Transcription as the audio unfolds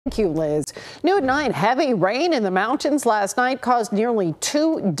Thank you, Liz. New at 9, heavy rain in the mountains last night caused nearly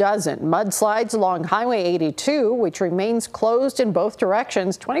 24 mudslides along Highway 82, which remains closed in both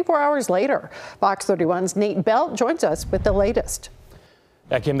directions 24 hours later. Fox 31's Nate Belt joins us with the latest.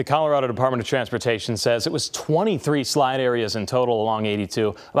 Kim, the Colorado Department of Transportation says it was 23 slide areas in total along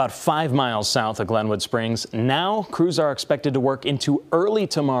 82, about 5 miles south of Glenwood Springs. Now crews are expected to work into early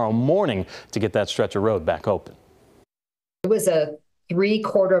tomorrow morning to get that stretch of road back open. It was a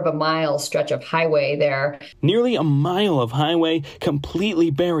 3/4 of a mile stretch of highway there. Nearly a mile of highway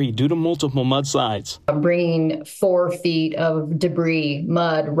completely buried due to multiple mudslides. Bringing 4 feet of debris,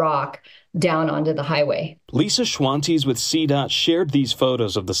 mud, rock down onto the highway. Lisa Schwantes with CDOT shared these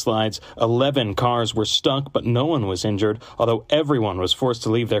photos of the slides. 11 cars were stuck, but no one was injured, although everyone was forced to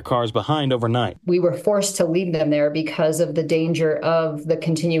leave their cars behind overnight. We were forced to leave them there because of the danger of the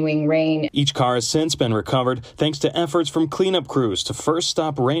continuing rain. Each car has since been recovered thanks to efforts from cleanup crews to first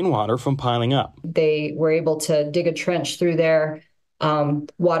stop rainwater from piling up. They were able to dig a trench through there.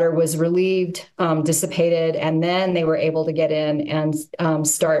 Water was relieved, dissipated, and then they were able to get in and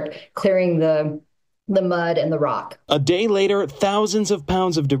start clearing the mud and the rock. A day later, thousands of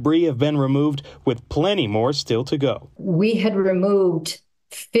pounds of debris have been removed, with plenty more still to go. We had removed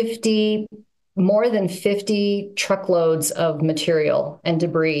more than 50 truckloads of material and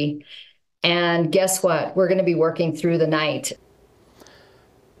debris. And guess what? We're going to be working through the night.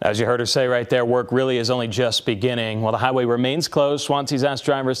 As you heard her say right there, work really is only just beginning. While the highway remains closed, Schwantes asked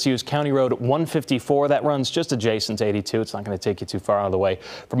drivers to use County Road 154. That runs just adjacent to 82. It's not going to take you too far out of the way.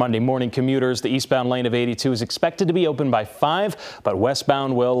 For Monday morning commuters, the eastbound lane of 82 is expected to be open by 5, but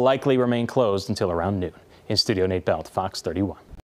westbound will likely remain closed until around noon. In studio, Nate Belt, Fox 31.